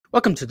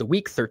Welcome to the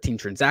Week 13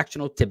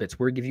 Transactional Tidbits,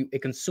 where we give you a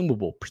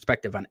consumable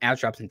perspective on ad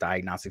drops and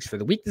diagnostics for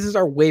the week. This is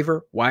our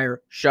Waiver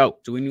Wire show.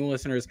 To any new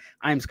listeners,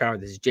 I am Skylar.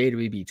 This is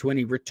JWB. To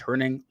any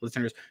returning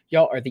listeners,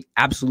 y'all are the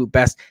absolute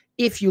best.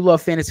 If you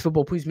love fantasy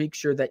football, please make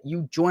sure that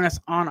you join us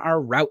on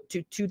our route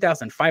to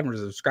 2,500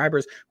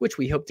 subscribers, which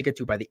we hope to get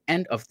to by the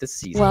end of the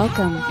season.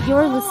 Welcome.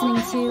 You're listening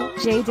to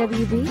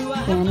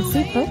JWB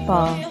Fantasy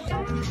Football.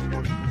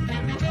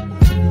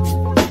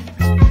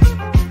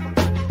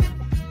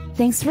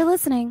 Thanks for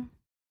listening.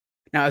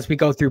 Now, as we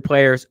go through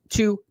players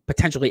to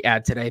potentially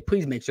add today,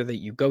 please make sure that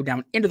you go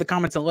down into the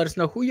comments and let us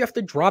know who you have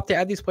to drop to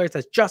add these players.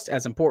 That's just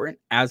as important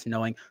as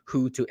knowing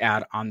who to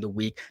add on the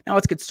week. Now,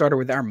 let's get started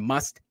with our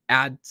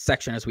must-add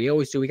section. As we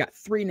always do, we got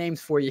three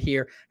names for you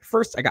here.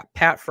 First, I got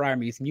Pat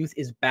Freiermuth. Muth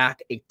is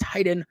back, a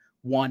tight end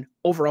 1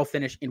 overall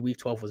finish in week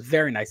 12 was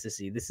very nice to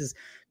see. This is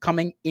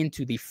coming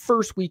into the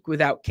first week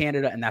without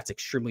Canada, and that's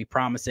extremely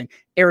promising.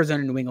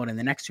 Arizona, New England, and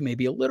the next two may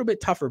be a little bit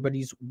tougher, but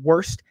he's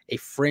worst a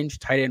fringe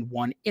tight end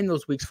 1 in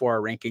those weeks for our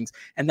rankings.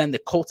 And then the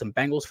Colts and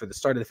Bengals for the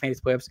start of the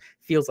fantasy playoffs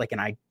feels like an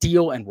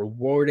ideal and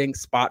rewarding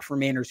spot for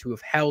Manners who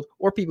have held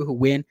or people who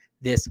win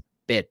this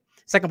bid.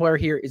 Second player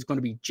here is going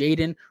to be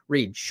Jaden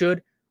Reed.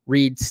 Should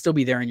Reed still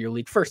be there in your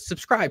league? First,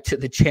 subscribe to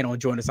the channel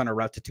and join us on our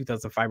route to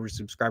 2,500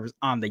 subscribers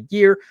on the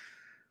year,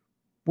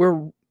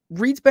 where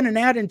Reed's been an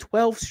ad in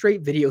 12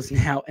 straight videos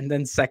now. And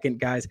then second,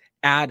 guys,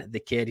 add the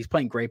kid. He's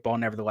playing great ball,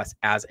 nevertheless,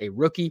 as a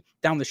rookie.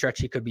 Down the stretch,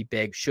 he could be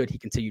big should he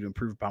continue to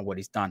improve upon what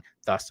he's done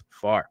thus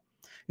far.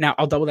 Now,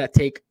 I'll double that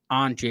take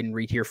on Jaden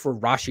Reed here for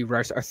Rashee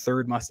Rice, our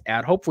third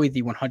must-add. Hopefully,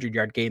 the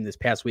 100-yard game this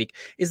past week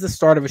is the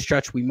start of a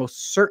stretch we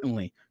most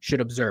certainly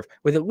should observe,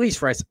 with at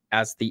least Rice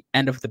as the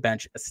end of the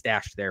bench, a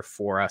stash there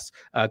for us.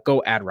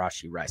 Go add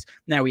Rashee Rice.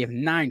 Now, we have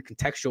 9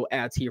 contextual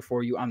ads here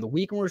for you on the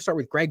week, and we're going to start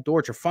with Greg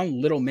Dortch, a fun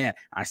little man.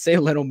 I say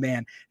little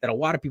man that a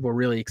lot of people are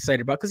really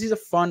excited about because he's a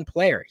fun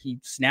player. He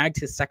snagged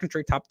his second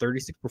straight top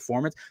 36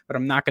 performance, but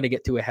I'm not going to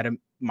get too ahead of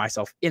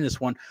myself in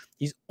this one.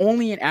 He's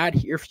only an ad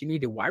here if you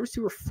need a wide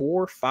receiver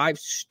 4 or 5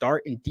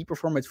 start in deep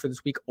performance for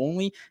this week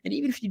only. And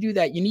even if you do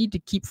that, you need to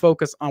keep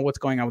focus on what's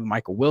going on with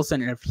Michael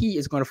Wilson. And if he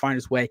is going to find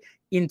his way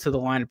into the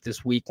lineup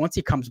this week, once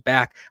he comes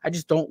back, I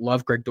just don't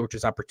love Greg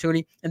Dortch's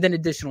opportunity. And then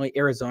additionally,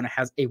 Arizona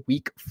has a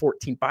week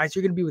 14 bye, so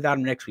you're going to be without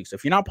him next week. So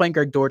if you're not playing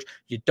Greg Dortch,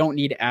 you don't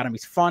need to add him.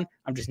 He's fun.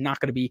 I'm just not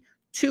going to be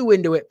too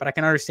into it, but I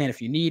can understand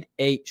if you need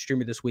a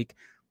streamer this week,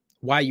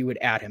 why you would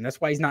add him. That's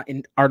why he's not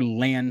in our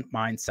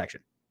landmine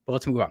section. But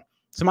let's move on.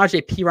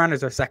 Samaje Perine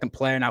is our second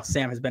player. Now,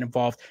 Sam has been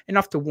involved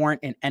enough to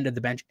warrant an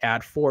end-of-the-bench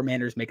ad for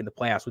Manners making the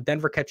playoffs. With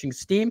Denver catching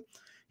steam,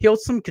 he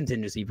holds some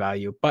contingency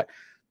value. But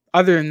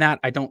other than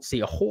that, I don't see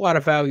a whole lot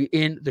of value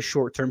in the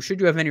short term. Should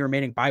you have any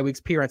remaining bye weeks,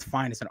 Perine's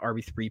fine as an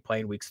RB3 play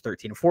in weeks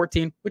 13 and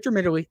 14, which are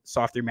admittedly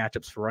softer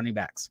matchups for running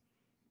backs.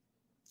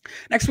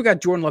 Next, we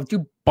got Jordan Love.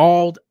 Dude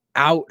balled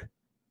out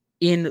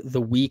in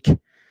the week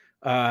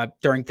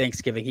during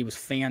Thanksgiving. He was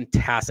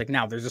fantastic.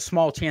 Now, there's a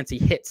small chance he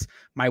hits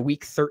my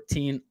week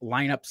 13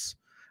 lineups.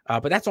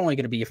 But that's only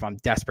going to be if I'm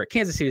desperate.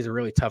 Kansas City is a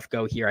really tough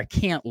go here. I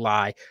can't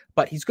lie.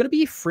 But he's going to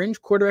be a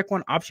fringe quarterback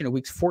 1 option in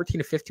weeks 14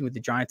 to 15 with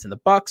the Giants and the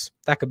Bucks.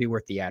 That could be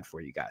worth the ad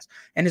for you guys.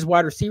 And his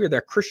wide receiver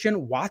there,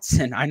 Christian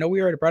Watson. I know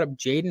we already brought up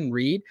Jaden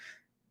Reed,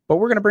 but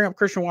we're going to bring up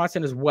Christian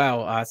Watson as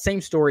well. Same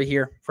story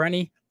here. For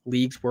any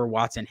leagues where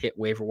Watson hit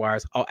waiver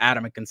wires, I'll add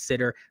him and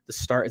consider the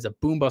start as a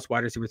boom bust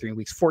wide receiver 3 in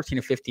weeks 14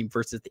 and 15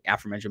 versus the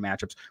aforementioned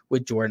matchups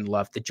with Jordan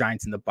Love, the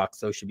Giants and the Bucks.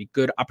 Those should be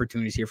good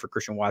opportunities here for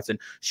Christian Watson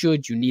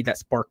should you need that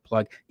spark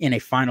plug in a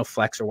final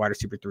flex or wide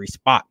receiver 3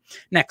 spot.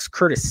 Next,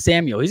 Curtis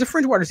Samuel. He's a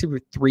fringe wide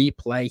receiver 3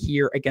 play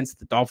here against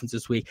the Dolphins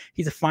this week.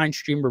 He's a fine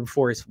streamer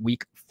before his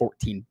week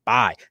 14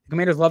 bye. The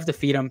Commanders love to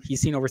feed him.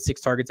 He's seen over 6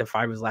 targets in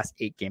 5 of his last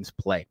 8 games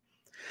played.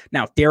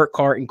 Now, Derek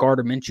Carr and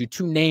Gardner Minshew,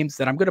 2 names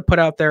that I'm going to put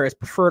out there as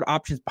preferred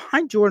options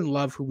behind Jordan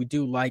Love, who we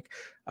do like,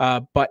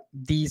 but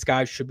these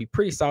guys should be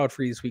pretty solid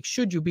for you this week.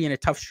 Should you be in a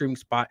tough streaming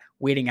spot,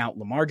 waiting out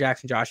Lamar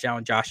Jackson, Josh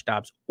Allen, Josh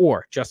Dobbs,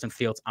 or Justin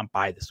Fields on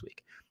bye this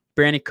week.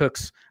 Brandon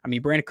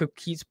Cook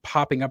keeps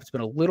popping up. It's been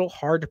a little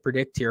hard to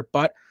predict here,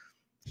 but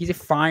he's a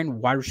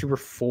fine wide receiver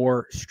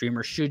 4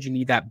 streamer should you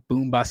need that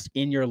boom bust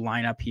in your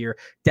lineup here.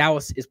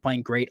 Dallas is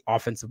playing great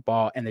offensive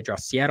ball, and they draw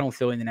Seattle and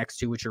Philly in the next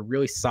 2, which are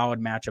really solid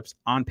matchups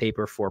on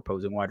paper for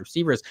opposing wide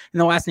receivers. And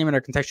the last name in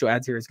our contextual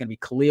ads here is going to be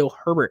Khalil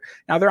Herbert.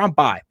 Now, they're on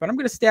bye, but I'm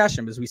going to stash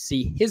him as we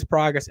see his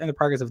progress and the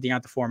progress of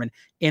Deonta Foreman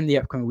in the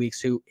upcoming weeks,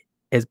 who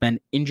has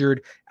been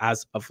injured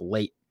as of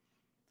late.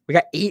 We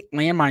got 8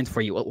 landmines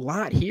for you, a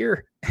lot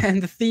here.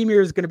 And the theme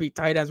here is going to be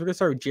tight ends. We're going to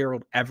start with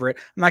Gerald Everett.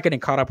 I'm not getting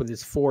caught up with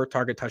his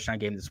 4-target touchdown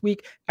game this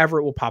week.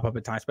 Everett will pop up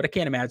at times, but I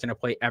can't imagine I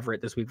play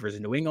Everett this week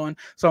versus New England.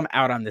 So I'm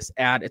out on this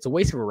ad. It's a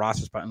waste of a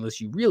roster spot unless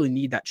you really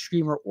need that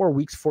streamer, or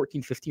weeks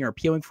 14, 15 are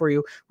appealing for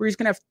you, where he's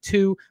going to have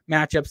 2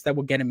 matchups that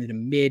will get him into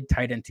mid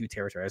tight end 2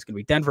 territory. It's going to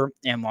be Denver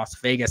and Las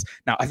Vegas.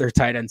 Now, other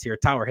tight ends here,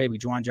 Tyler Higbee,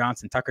 Juwan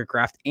Johnson, Tucker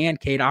Kraft, and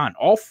Cade On.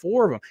 All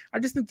 4 of them. I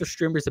just think the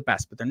streamer is the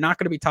best, but they're not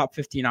going to be top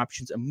 15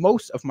 options in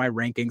most of my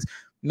rankings.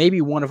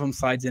 Maybe one of them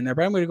slides in there,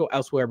 but I'm going to go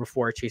elsewhere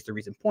before I chase the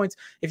recent points.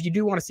 If you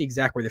do want to see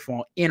exactly where they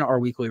fall in our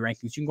weekly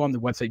rankings, you can go on the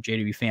website,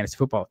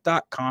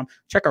 jdbfantasyfootball.com,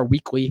 check our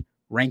weekly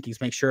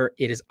rankings, make sure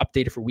it is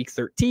updated for week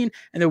 13,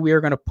 and then we are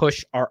going to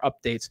push our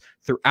updates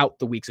throughout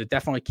the week. So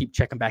definitely keep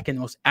checking back in.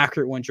 The most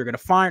accurate ones you're going to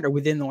find are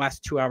within the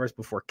last 2 hours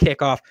before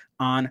kickoff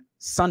on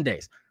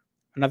Sundays.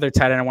 Another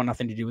tight end I want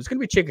nothing to do is going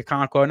to be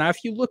Chigga. Now,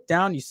 if you look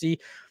down, you see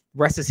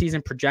rest of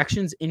season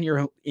projections in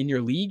your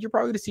league, you're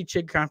probably going to see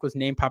Chigga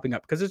name popping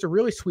up because there's a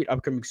really sweet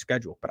upcoming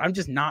schedule, but I'm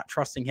just not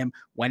trusting him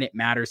when it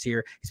matters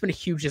here. He's been a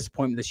huge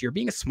disappointment this year.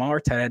 Being a smaller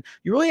tight end,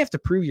 you really have to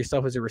prove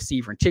yourself as a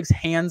receiver. And Chig's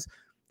hands,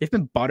 they've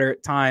been butter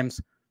at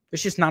times.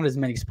 There's just not as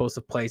many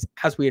explosive plays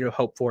as we had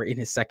hoped for in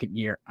his second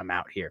year. I'm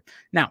out here.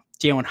 Now,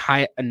 Jalen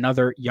Hyatt,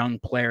 another young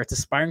player. It's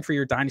aspiring for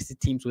your dynasty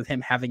teams with him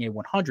having a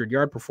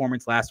 100-yard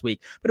performance last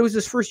week, but it was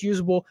his first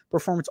usable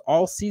performance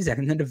all season.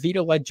 And then the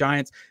Vita-led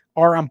Giants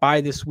are on bye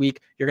this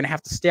week. You're going to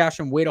have to stash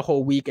him, wait a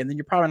whole week, and then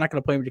you're probably not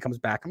going to play him when he comes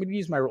back. I'm going to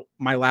use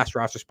my last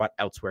roster spot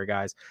elsewhere,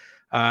 guys.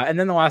 And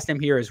then the last name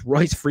here is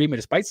Royce Freeman.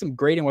 Despite some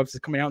grading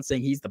websites coming out and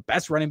saying he's the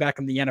best running back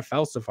in the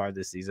NFL so far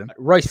this season,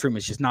 Royce Freeman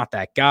is just not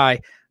that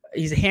guy.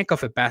 He's a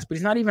handcuff at best, but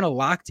he's not even a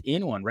locked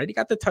in one, right? He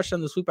got the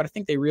touchdown this week, but I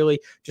think they really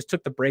just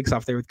took the brakes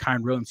off there with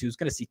Kyren Williams. He was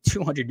going to see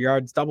 200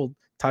 yards, double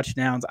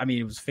touchdowns. I mean,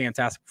 it was a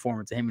fantastic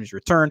performance of him in his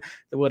return.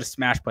 The little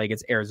smash play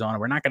against Arizona.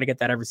 We're not going to get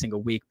that every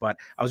single week, but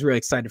I was really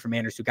excited for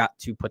Manders who got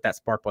to put that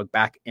spark plug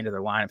back into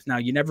their lineups. Now,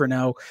 you never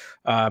know,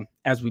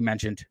 as we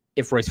mentioned,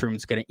 if Royce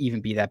Freeman's going to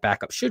even be that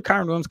backup. Should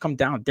Kyren Williams come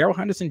down, Darrell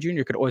Henderson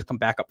Jr. could always come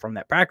back up from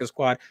that practice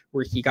squad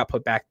where he got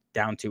put back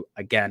down to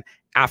again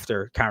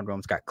after Kyren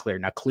Williams got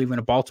cleared. Now, Cleveland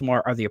and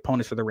Baltimore are the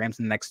opponents for the Rams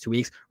in the next 2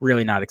 weeks.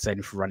 Really not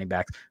exciting for running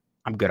backs.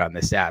 I'm good on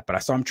this ad, but I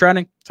saw him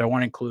trending, so I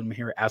want to include him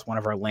here as one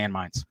of our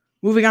landmines.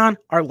 Moving on,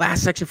 our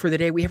last section for the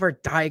day, we have our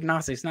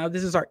diagnostics. Now,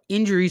 this is our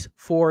injuries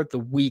for the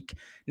week.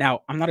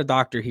 Now, I'm not a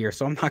doctor here,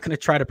 so I'm not going to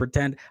try to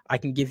pretend I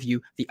can give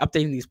you the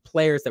update on these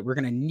players that we're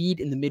going to need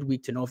in the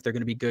midweek to know if they're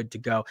going to be good to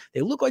go. They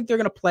look like they're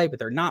going to play, but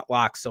they're not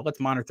locked, so let's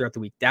monitor throughout the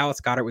week.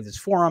 Dallas Goedert with his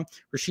forearm,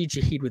 Rashid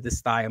Shaheed with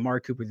his thigh,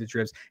 Amari Cooper with his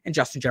ribs, and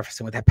Justin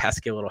Jefferson with that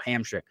pesky little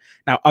hamstring.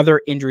 Now,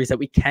 other injuries that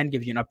we can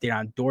give you an update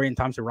on, Dorian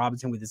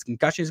Thompson-Robinson with his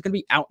concussion is going to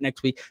be out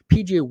next week.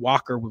 PJ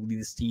Walker will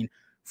lead this team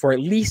for at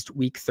least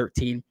week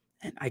 13.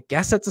 And I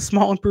guess that's a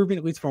small improvement,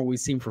 at least from what we've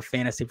seen for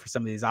fantasy for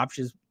some of these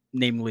options,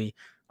 namely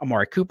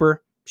Amari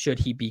Cooper, should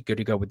he be good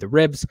to go with the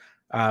ribs.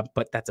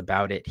 But that's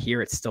about it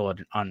here. It's still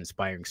an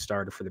uninspiring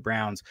starter for the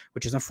Browns,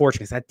 which is unfortunate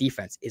because that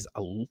defense is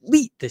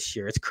elite this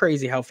year. It's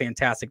crazy how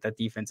fantastic that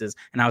defense is.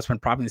 And I was been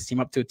propping this team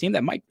up to a team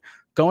that might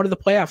go into the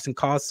playoffs and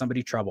cause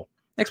somebody trouble.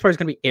 Next player is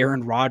going to be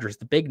Aaron Rodgers,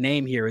 the big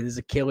name here with his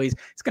Achilles.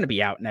 It's going to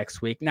be out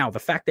next week. Now, the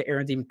fact that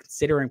Aaron's even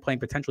considering playing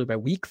potentially by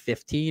week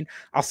 15,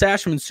 I'll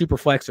stash him in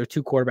Superflex or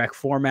 2 quarterback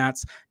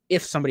formats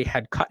if somebody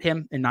had cut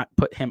him and not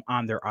put him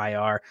on their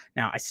IR.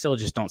 Now, I still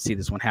just don't see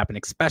this one happen,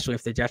 especially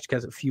if the Jets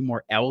has a few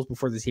more L's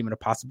before there's even a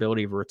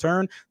possibility of a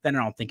return. Then I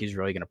don't think he's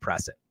really going to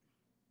press it.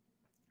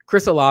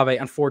 Chris Olave,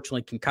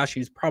 unfortunately, concussion.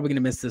 He's probably going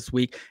to miss this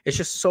week. It's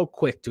just so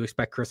quick to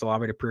expect Chris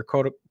Olave to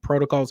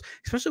protocols,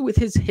 especially with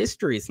his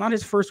history. It's not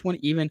his first one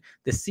even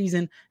this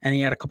season, and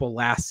he had a couple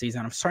last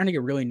season. I'm starting to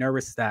get really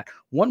nervous that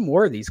one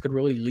more of these could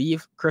really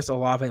leave Chris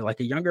Olave like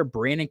a younger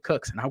Brandon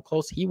Cooks and how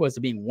close he was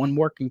to being one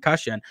more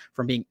concussion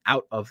from being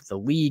out of the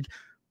league.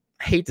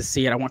 I hate to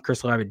see it. I want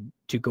Chris Olave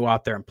to go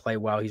out there and play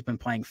well. He's been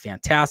playing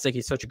fantastic.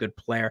 He's such a good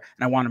player,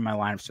 and I want him in my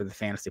lineups for the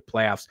fantasy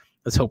playoffs.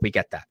 Let's hope we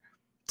get that.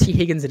 T.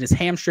 Higgins and his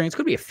hamstrings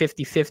could be a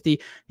 50-50.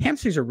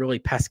 Hamstrings are really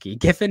pesky,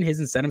 given his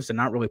incentives to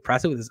not really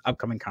press it with his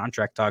upcoming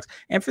contract talks,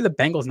 and for the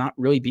Bengals not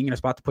really being in a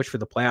spot to push for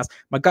the playoffs.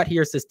 My gut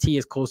here says T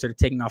is closer to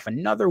taking off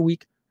another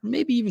week,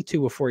 maybe even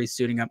 2 before he's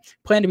suiting up.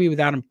 Plan to be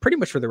without him pretty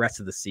much for the rest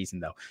of the season,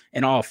 though,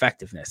 in all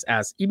effectiveness,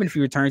 as even if he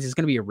returns, it's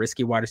going to be a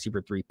risky wide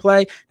receiver 3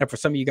 play. Now, for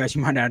some of you guys,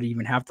 you might not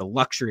even have the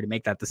luxury to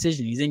make that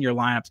decision. He's in your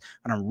lineups,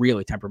 and I'm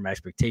really tempering my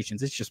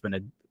expectations. It's just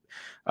been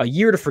a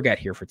year to forget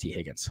here for T.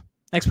 Higgins.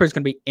 Next player is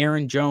going to be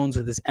Aaron Jones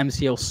with his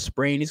MCL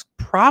sprain. He's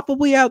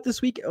probably out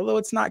this week, although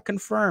it's not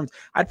confirmed.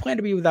 I'd plan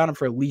to be without him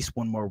for at least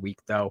 1 more week,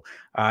 though.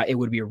 It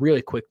would be a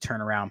really quick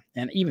turnaround.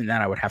 And even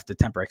then, I would have to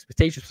temper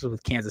expectations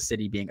with Kansas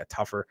City being a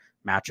tougher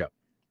matchup.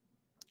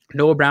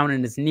 Noah Brown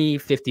and his knee,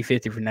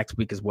 50-50 for next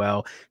week as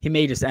well. He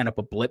may just end up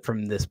a blip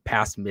from this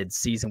past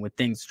mid-season with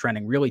things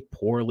trending really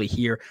poorly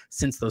here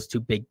since those 2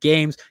 big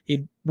games.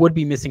 He would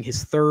be missing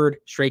his 3rd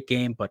straight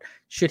game, but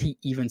should he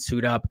even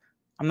suit up?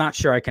 I'm not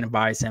sure I can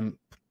advise him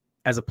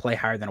as a play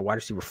higher than a wide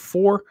receiver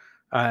 4.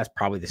 That's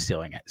probably the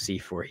ceiling at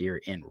C4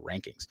 here in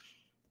rankings.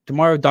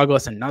 Demario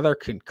Douglas, another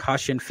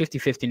concussion,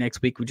 50-50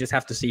 next week. We just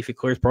have to see if he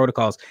clears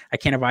protocols. I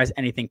can't advise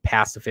anything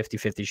past the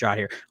 50-50 shot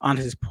here.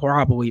 Honestly, is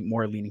probably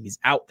more leaning he's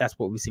out. That's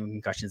what we've seen with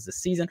concussions this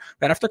season.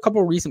 But after a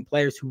couple of recent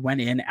players who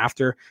went in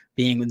after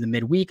being in the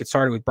midweek, it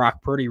started with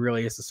Brock Purdy,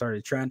 really is the start of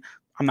the trend.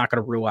 I'm not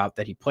going to rule out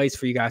that he plays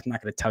for you guys. I'm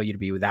not going to tell you to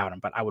be without him,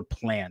 but I would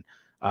plan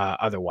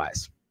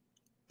otherwise.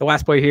 The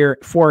last player here,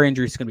 4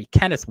 injuries, is going to be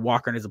Kenneth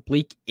Walker and his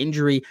oblique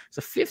injury. It's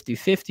a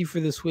 50-50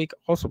 for this week.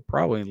 Also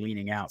probably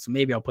leaning out. So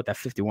maybe I'll put that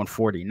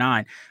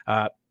 51-49.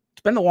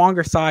 it's been the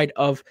longer side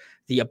of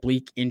the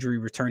oblique injury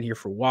return here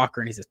for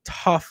Walker, and he's a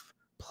tough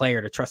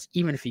player to trust,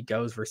 even if he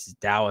goes versus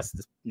Dallas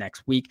this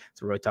next week.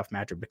 It's a really tough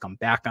matchup to come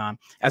back on.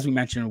 As we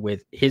mentioned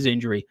with his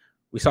injury,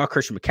 we saw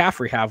Christian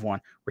McCaffrey have one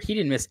where he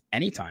didn't miss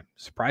any time.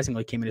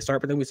 Surprisingly, came in to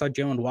start, but then we saw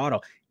Jalen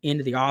Waddle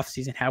into the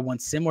offseason had one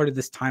similar to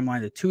this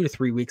timeline, the 2 to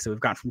 3 weeks that we've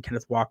gotten from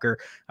Kenneth Walker.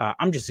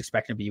 I'm just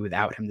expecting to be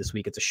without him this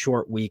week. It's a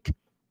short week.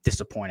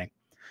 Disappointing.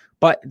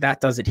 But that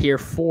does it here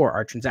for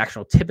our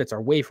transactional tidbits,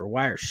 our waiver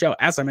wire show.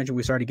 As I mentioned,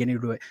 we started getting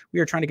into it. We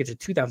are trying to get to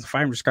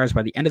 2,500 subscribers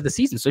by the end of the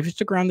season. So if you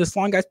stick around this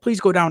long, guys, please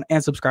go down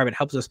and subscribe. It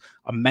helps us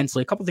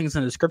immensely. A couple things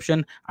in the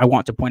description I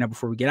want to point out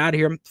before we get out of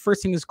here.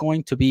 First thing is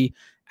going to be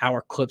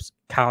our clips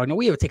catalog. Now,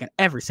 we have taken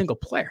every single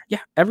player. Yeah,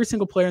 every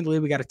single player in the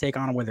league we got to take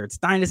on, whether it's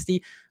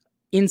Dynasty,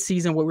 in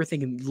season, what we're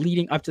thinking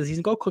leading up to the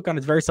season. Go click on it.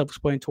 It's very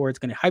self-explanatory. It's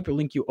going to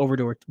hyperlink you over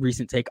to a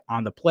recent take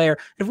on the player.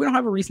 And if we don't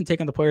have a recent take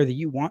on the player that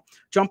you want,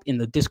 jump in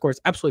the Discord. It's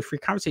absolutely free.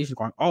 Conversations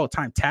going all the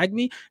time. Tag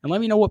me and let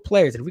me know what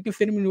players. And if we can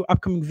fit them into an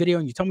upcoming video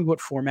and you tell me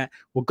what format,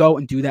 we'll go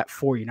and do that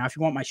for you. Now, if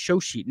you want my show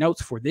sheet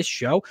notes for this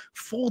show,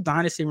 full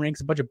Dynasty ranks,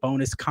 a bunch of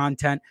bonus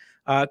content,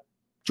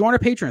 join our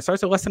Patreon. It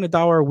starts at less than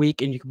 $1 a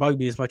week, and you can bug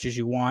me as much as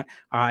you want.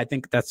 I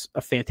think that's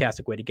a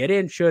fantastic way to get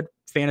in. Should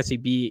fantasy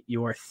be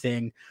your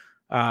thing?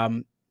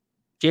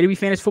 JDB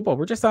Fantasy Football,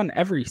 we're just on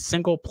every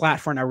single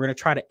platform. Now we're going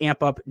to try to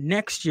amp up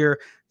next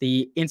year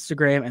the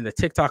Instagram and the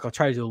TikTok. I'll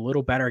try to do a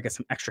little better, get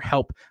some extra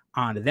help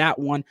on that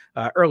one.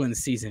 Early in the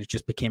season, it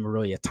just became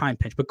a time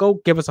pinch. But go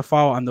give us a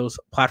follow on those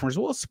platforms, as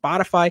well as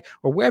Spotify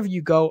or wherever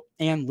you go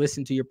and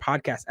listen to your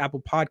podcast.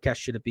 Apple Podcast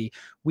should it be.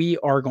 We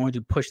are going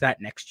to push that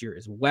next year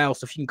as well.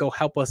 So if you can go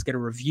help us get a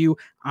review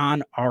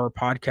on our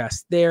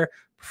podcast there,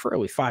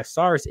 preferably 5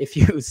 stars. If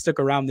you stick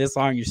around this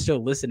long, you're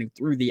still listening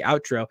through the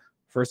outro.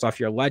 First off,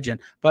 you're a legend,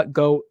 but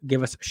go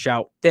give us a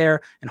shout there.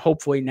 And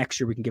hopefully next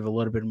year we can give a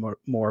little bit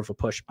more of a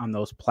push on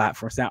those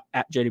platforms. Now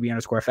at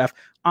JDB_FF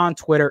on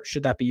Twitter,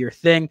 should that be your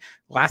thing.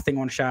 Last thing I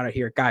want to shout out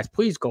here, guys,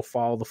 please go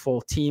follow the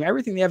full team.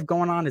 Everything they have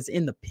going on is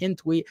in the pin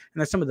tweet, and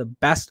they're some of the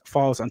best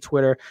follows on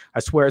Twitter. I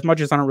swear, as much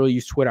as I don't really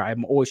use Twitter,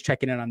 I'm always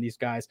checking in on these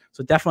guys.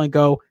 So definitely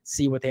go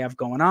see what they have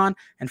going on.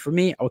 And for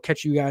me, I will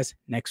catch you guys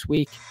next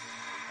week.